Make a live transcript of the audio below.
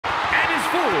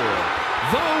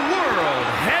the World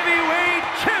Heavyweight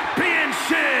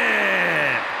Championship.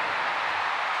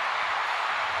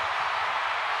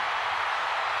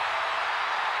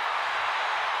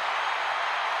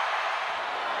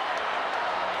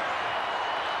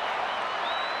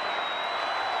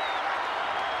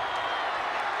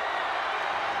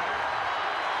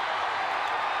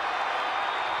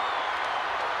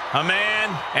 A man,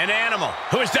 an animal,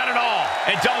 who has done it all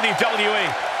in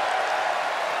WWE.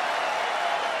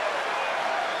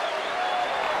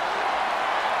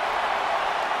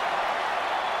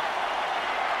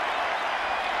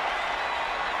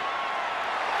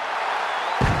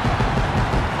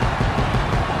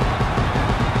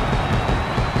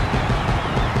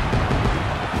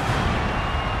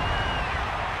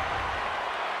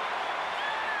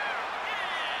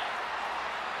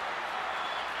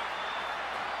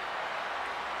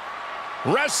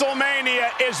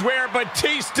 WrestleMania is where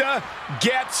Batista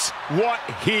gets what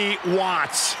he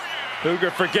wants. Who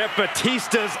could forget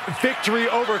Batista's victory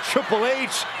over Triple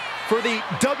H for the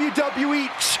WWE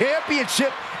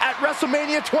Championship at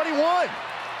WrestleMania 21.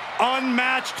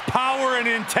 Unmatched power and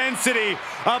intensity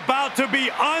about to be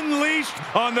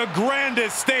unleashed on the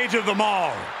grandest stage of them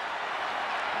all.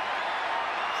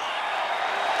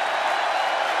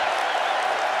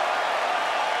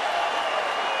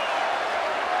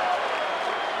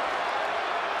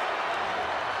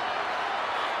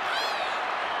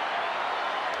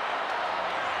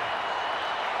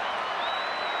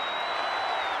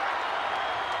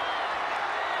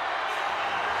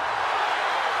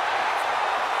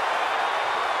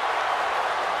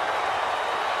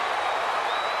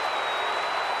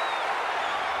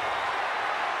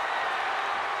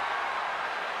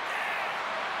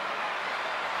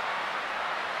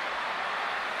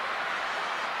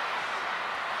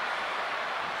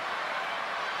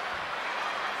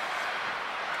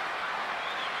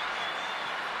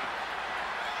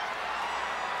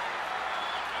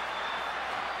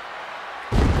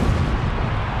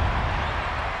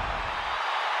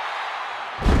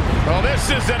 Well,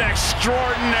 this is an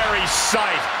extraordinary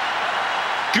sight.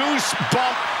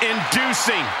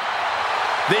 Goosebump-inducing.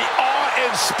 The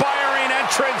awe-inspiring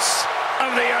entrance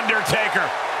of The Undertaker.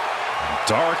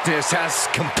 Darkness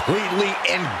has completely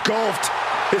engulfed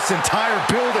this entire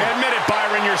building. Admit it,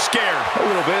 Byron, you're scared. A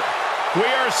little bit.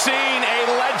 We are seeing a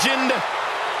legend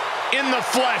in the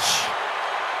flesh.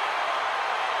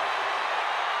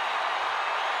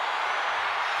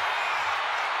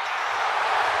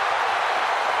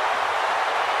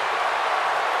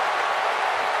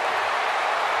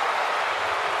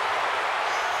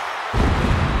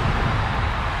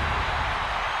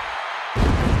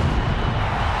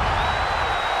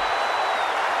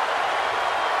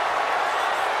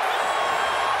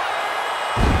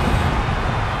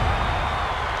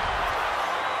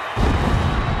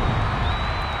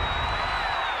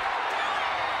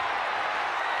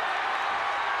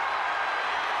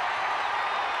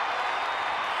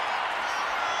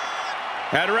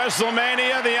 At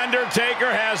WrestleMania, The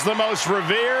Undertaker has the most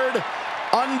revered,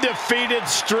 undefeated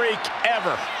streak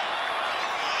ever.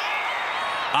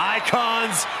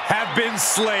 Icons have been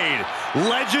slain.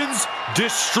 Legends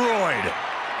destroyed.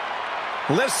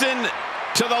 Listen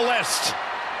to the list.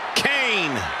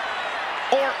 Kane,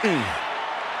 Orton,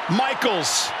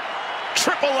 Michaels,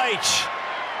 Triple H,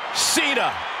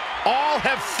 Cena, all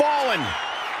have fallen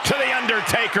to The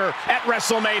Undertaker at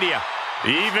WrestleMania.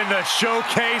 Even the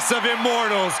showcase of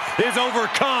immortals is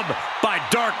overcome by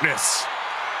darkness.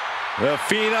 The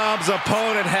Phenom's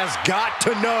opponent has got to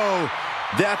know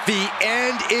that the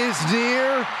end is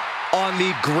near on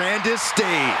the grandest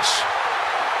stage.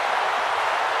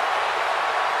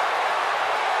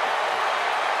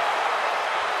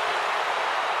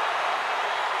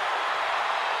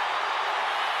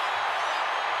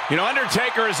 You know,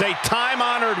 Undertaker is a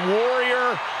time-honored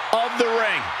warrior of the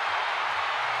ring.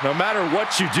 No matter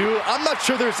what you do, I'm not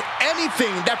sure there's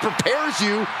anything that prepares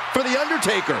you for The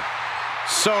Undertaker.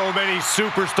 So many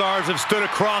superstars have stood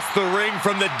across the ring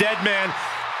from the dead man,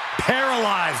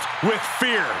 paralyzed with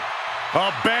fear.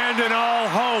 Abandon all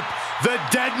hope. The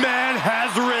dead man has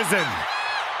risen.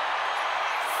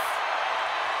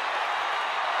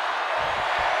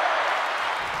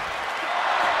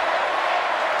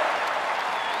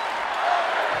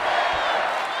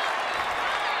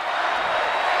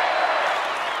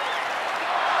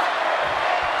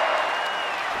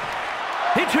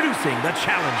 Introducing the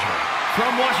challenger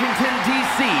from Washington,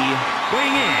 D.C.,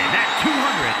 weighing in at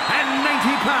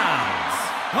 290 pounds,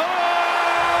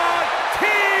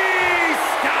 Batista!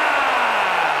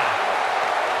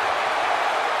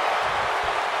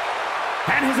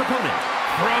 And his opponent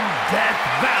from Death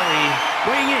Valley,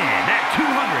 weighing in at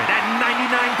 299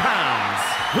 pounds,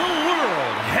 the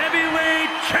World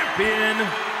Heavyweight Champion,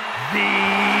 The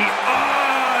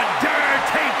Undertaker.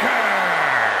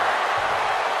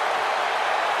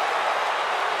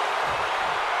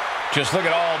 Just look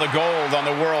at all the gold on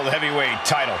the World Heavyweight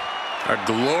title. A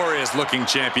glorious-looking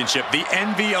championship, the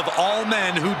envy of all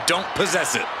men who don't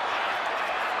possess it.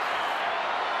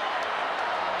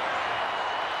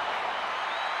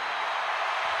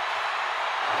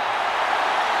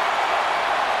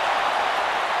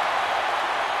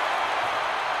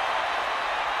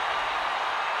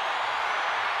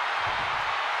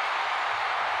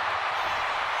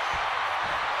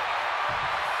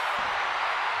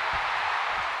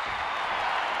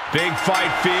 Big fight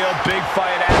field, big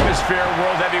fight atmosphere,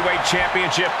 World Heavyweight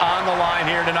Championship on the line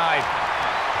here tonight.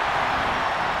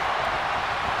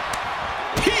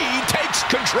 He takes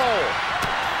control.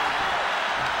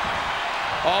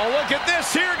 Oh, look at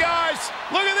this here, guys.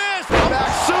 Look at this.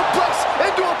 Back suplex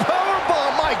into a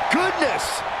powerbomb. My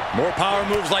goodness. More power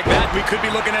moves like that, we could be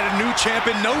looking at a new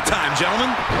champ in no time, gentlemen.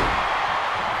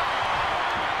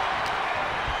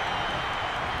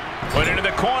 Put into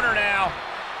the corner now.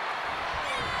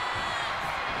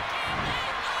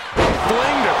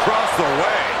 Flinged across the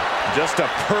way. Just a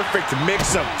perfect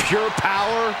mix of pure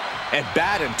power and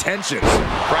bad intentions.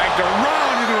 Cranked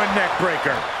around into a neck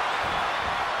breaker.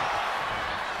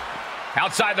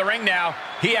 Outside the ring now.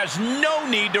 He has no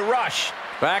need to rush.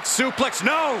 Back suplex,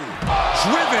 no!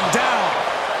 Driven down.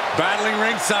 Battling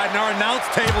ringside and our announce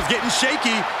table's getting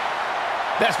shaky.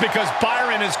 That's because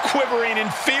Byron is quivering in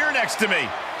fear next to me.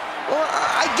 Well,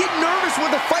 I get nervous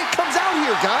when the fight comes out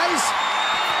here, guys.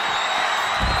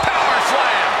 Power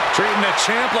slam! Treating the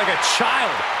champ like a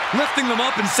child, lifting them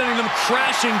up and sending them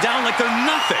crashing down like they're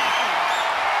nothing.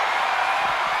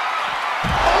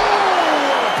 Oh,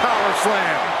 what a power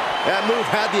slam! That move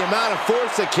had the amount of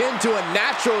force akin to a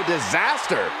natural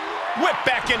disaster. Whip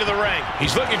back into the ring.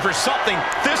 He's looking for something.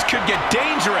 This could get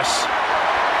dangerous.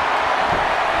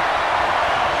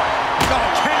 Oh,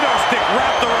 kendo stick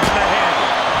wrapped around the head.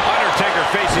 Undertaker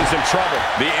facing some trouble.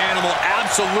 The animal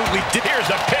absolutely did.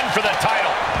 Here's a pin for the title.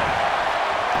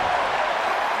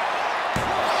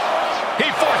 He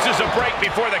forces a break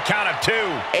before the count of 2.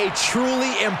 A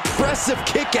truly impressive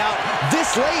kick out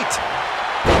this late.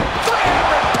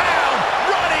 300-pound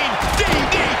running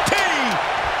DDT.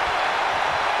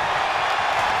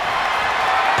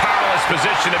 Powerless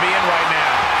position to be in right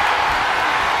now.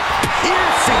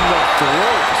 Piercing the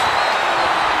throat.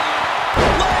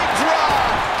 Leg drop.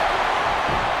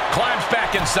 Climbs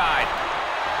back inside.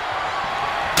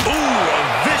 Ooh, a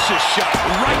vicious shot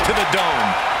right to the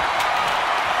dome.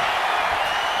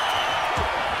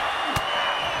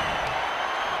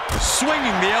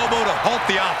 Swinging the elbow to halt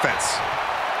the offense.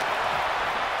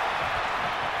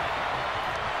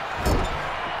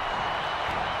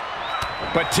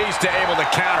 Batista able to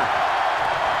counter.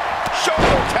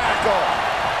 Shoulder tackle.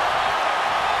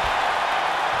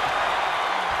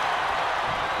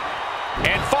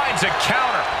 And finds a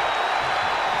counter.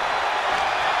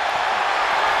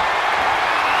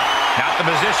 Not the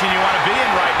position you want to be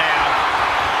in right now.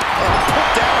 Put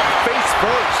down face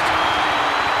first.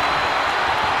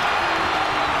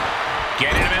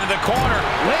 Getting him into the corner.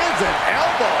 Lands an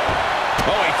elbow.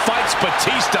 Oh, he fights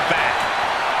Batista back.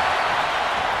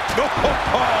 Oh,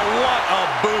 what a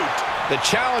boot. The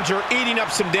challenger eating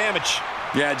up some damage.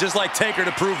 Yeah, just like Taker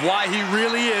to prove why he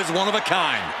really is one of a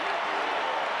kind.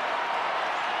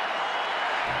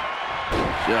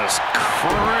 Just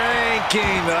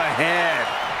cranking the head.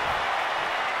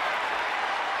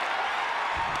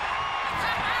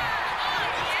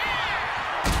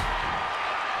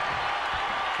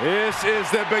 This is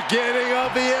the beginning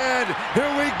of the end.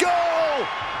 Here we go.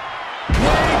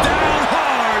 Way down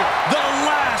hard. The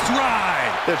last ride.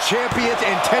 The champion's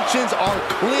intentions are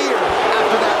clear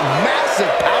after that massive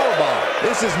powerbomb.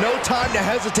 This is no time to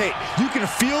hesitate. You can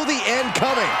feel the end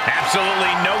coming.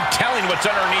 Absolutely no telling what's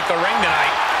underneath the ring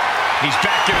tonight. He's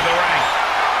back into the ring.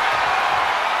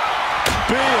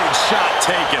 Big shot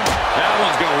taken. That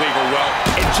one's going to leave a welt.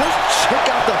 And just check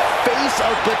out the face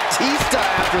of Batista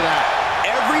after that.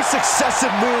 Every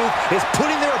successive move is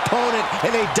putting their opponent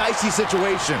in a dicey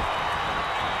situation.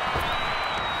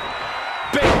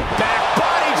 Big back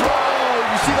body Whoa,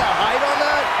 you see that height on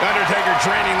that? Undertaker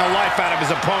draining the life out of his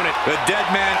opponent. The dead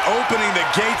man opening the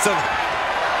gates of...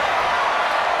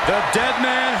 The dead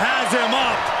man has him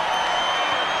up.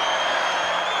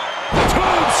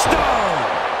 Tombstone!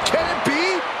 Can it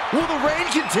be? Will the reign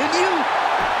continue?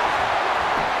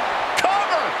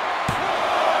 Cover!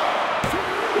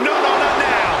 No, not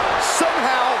now.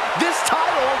 Somehow, this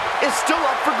title is still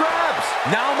up for grabs.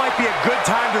 Now might be a good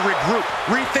time to regroup,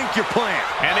 rethink your plan.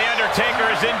 And the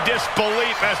Undertaker is in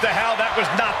disbelief as to how that was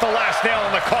not the last nail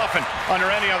in the coffin.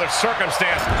 Under any other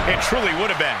circumstance, it truly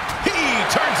would have been. He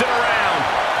turns it around.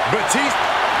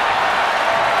 Batista.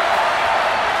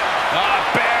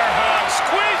 Bear hug,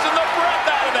 squeezing the breath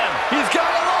out of him. He's got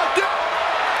it locked in.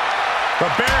 The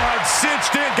bear hug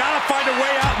cinched in. Gotta find a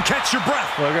way out and catch your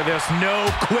breath. Look at this, no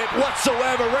quit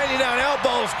whatsoever. Raining down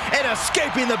elbows and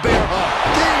escaping the bear hug.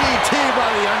 DDT by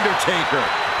the Undertaker.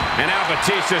 And now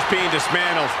Batista's being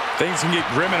dismantled. Things can get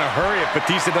grim in a hurry if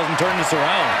Batista doesn't turn this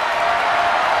around.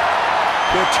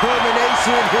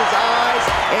 Determination in his eyes,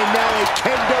 and now a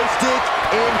kendo stick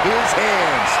in his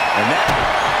hands. And that...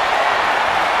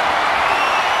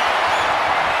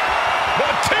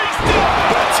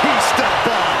 Batista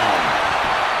bomb.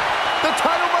 The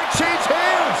title might change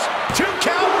hands. 2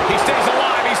 count. He stays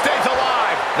alive. He stays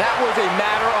alive. That was a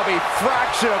matter of a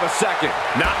fraction of a second.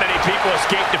 Not many people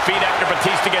escape defeat after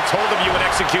Batista gets hold of you and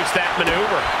executes that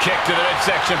maneuver. Kick to the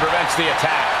midsection prevents the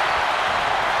attack.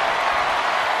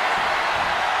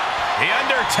 The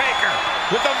Undertaker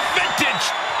with a vintage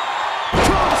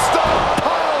Tombstone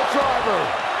pile driver.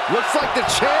 Looks like the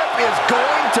champ is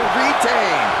going to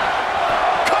retain.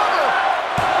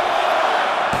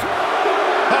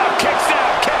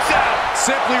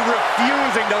 Simply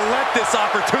refusing to let this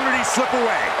opportunity slip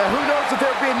away. And who knows if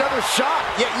there'll be another shot,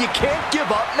 yet you can't give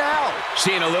up now.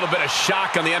 Seeing a little bit of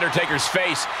shock on the Undertaker's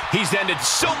face. He's ended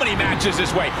so many matches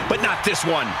this way, but not this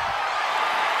one.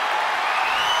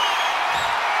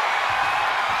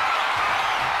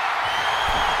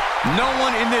 No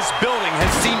one in this building has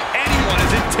seen anyone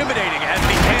as intimidating as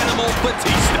the Animal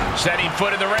Batista. Setting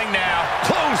foot in the ring now.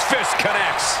 Closed fist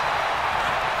connects.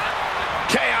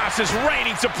 Chaos is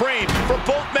reigning supreme. For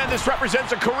both men, this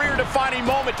represents a career-defining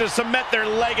moment to cement their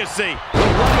legacy. The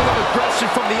level of aggression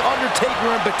from the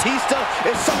Undertaker and Batista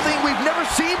is something we've never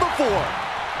seen before.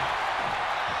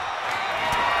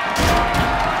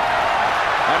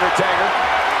 Undertaker,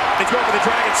 he's going for the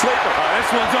Dragon Sleeper.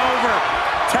 This one's over.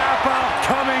 Tap out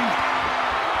coming.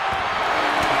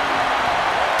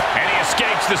 And he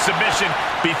escapes the submission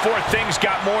before things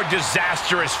got more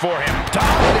disastrous for him.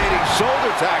 Dominating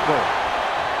shoulder tackle.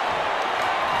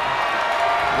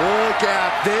 Look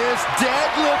at this,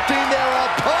 deadlifting their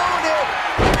opponent.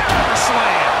 Power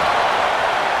slam.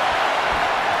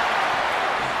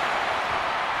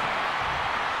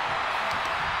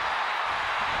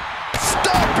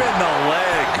 Stomping the leg.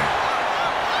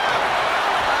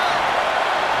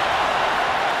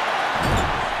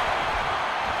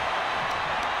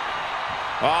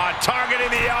 Targeting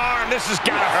the arm. This has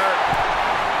got to hurt.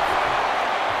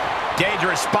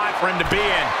 Dangerous spot for him to be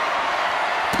in.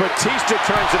 Batista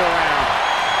turns it around.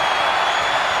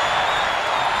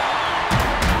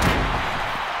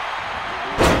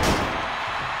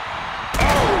 Oh!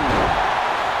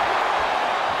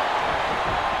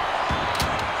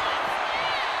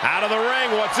 Out of the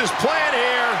ring. What's his plan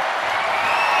here?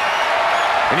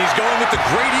 And he's going with the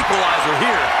great equalizer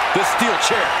here, the steel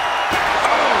chair.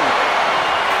 Oh!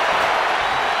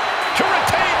 To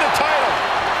retain the title.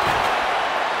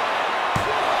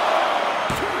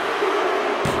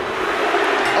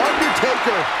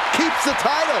 Undertaker keeps the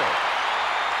title.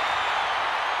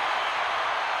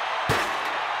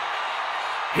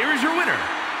 Here is your winner,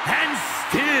 and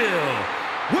still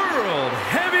World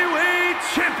Heavyweight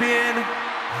Champion,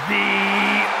 The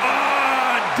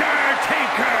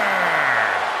Undertaker.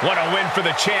 What a win for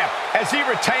the champ as he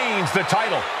retains the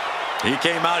title. He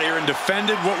came out here and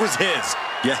defended what was his.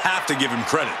 You have to give him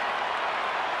credit.